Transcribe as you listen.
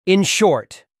In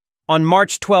short, on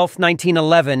March 12,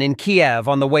 1911, in Kiev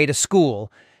on the way to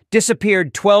school,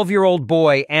 disappeared 12-year-old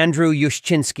boy Andriusha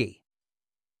Yushchinsky.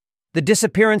 The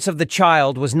disappearance of the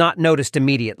child was not noticed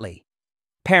immediately.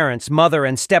 Parents, mother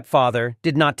and stepfather,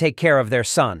 did not take care of their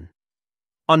son.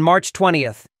 On March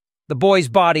 20th, the boy's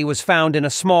body was found in a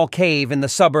small cave in the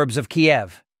suburbs of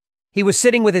Kiev. He was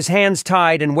sitting with his hands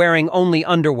tied and wearing only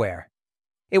underwear.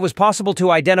 It was possible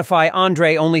to identify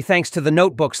Andrei only thanks to the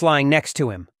notebooks lying next to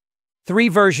him. 3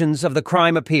 versions of the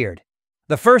crime appeared.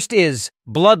 The first is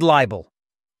blood libel.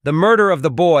 The murder of the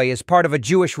boy is part of a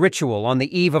Jewish ritual on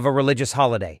the eve of a religious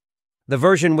holiday. The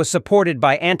version was supported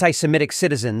by anti-Semitic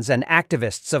citizens and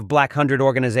activists of Black Hundred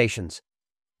organizations.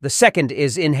 The second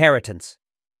is inheritance.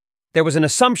 There was an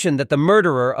assumption that the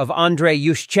murderer of Andriusha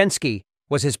Yushchinsky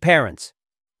was his parents.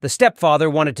 The stepfather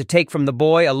wanted to take from the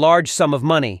boy a large sum of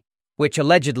money, which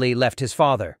allegedly left his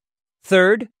father.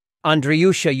 Third,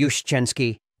 Andriusha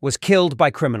Yushchinsky was killed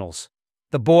by criminals.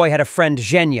 The boy had a friend,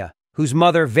 Zhenya, whose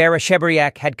mother, Vera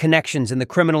Shebryak, had connections in the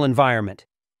criminal environment.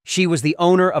 She was the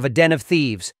owner of a den of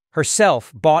thieves,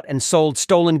 herself bought and sold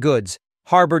stolen goods,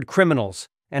 harbored criminals,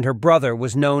 and her brother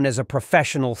was known as a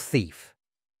professional thief.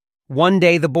 One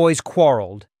day the boys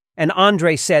quarreled, and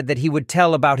Andrei said that he would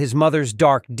tell about his mother's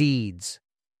dark deeds.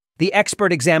 The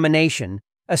expert examination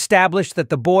established that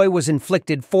the boy was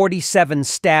inflicted 47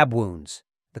 stab wounds.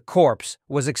 The corpse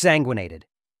was exsanguinated.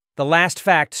 The last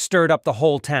fact stirred up the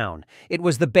whole town. It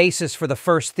was the basis for the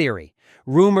first theory.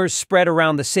 Rumors spread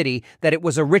around the city that it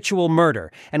was a ritual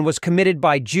murder and was committed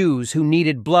by Jews who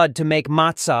needed blood to make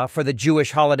matzah for the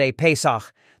Jewish holiday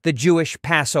Pesach, the Jewish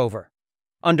Passover.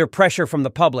 Under pressure from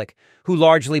the public, who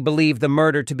largely believed the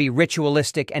murder to be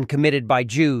ritualistic and committed by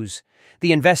Jews,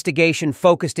 the investigation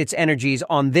focused its energies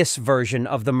on this version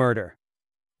of the murder.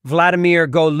 Vladimir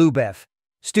Golubev,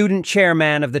 student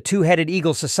chairman of the Two-Headed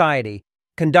Eagle Society,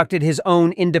 conducted his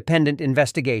own independent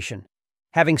investigation.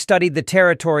 Having studied the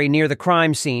territory near the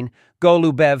crime scene,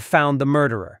 Golubev found the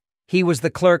murderer. He was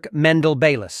the clerk Mendel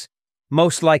Beilis.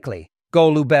 Most likely,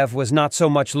 Golubev was not so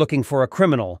much looking for a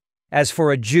criminal as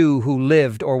for a Jew who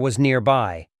lived or was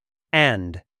nearby,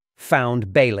 and found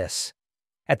Beilis.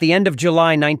 At the end of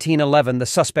July 1911, the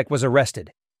suspect was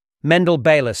arrested. Mendel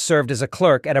Beilis served as a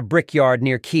clerk at a brickyard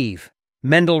near Kiev.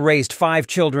 Mendel raised 5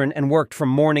 children and worked from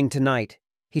morning to night.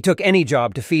 He took any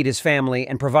job to feed his family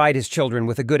and provide his children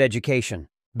with a good education.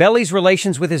 Beilis'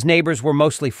 relations with his neighbors were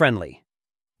mostly friendly.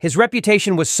 His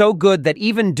reputation was so good that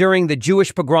even during the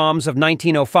Jewish pogroms of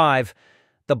 1905,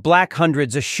 the Black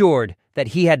Hundreds assured that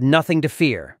he had nothing to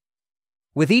fear.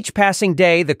 With each passing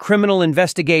day, the criminal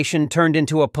investigation turned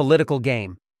into a political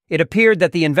game. It appeared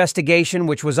that the investigation,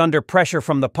 which was under pressure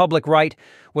from the public right,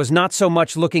 was not so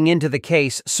much looking into the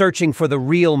case, searching for the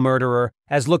real murderer,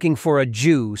 as looking for a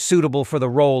Jew suitable for the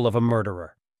role of a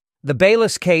murderer. The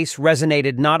Beilis case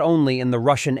resonated not only in the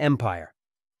Russian Empire.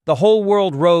 The whole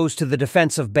world rose to the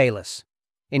defense of Beilis.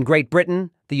 In Great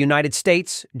Britain, the United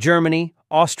States, Germany,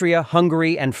 Austria,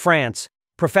 Hungary, and France,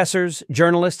 professors,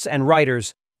 journalists, and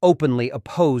writers openly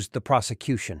opposed the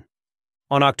prosecution.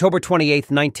 On October 28,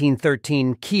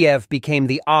 1913, Kiev became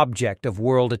the object of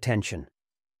world attention.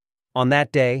 On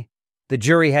that day, the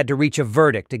jury had to reach a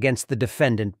verdict against the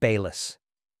defendant Beilis.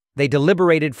 They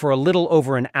deliberated for a little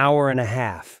over an hour and a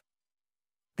half.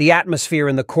 The atmosphere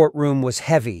in the courtroom was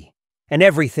heavy, and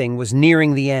everything was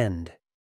nearing the end.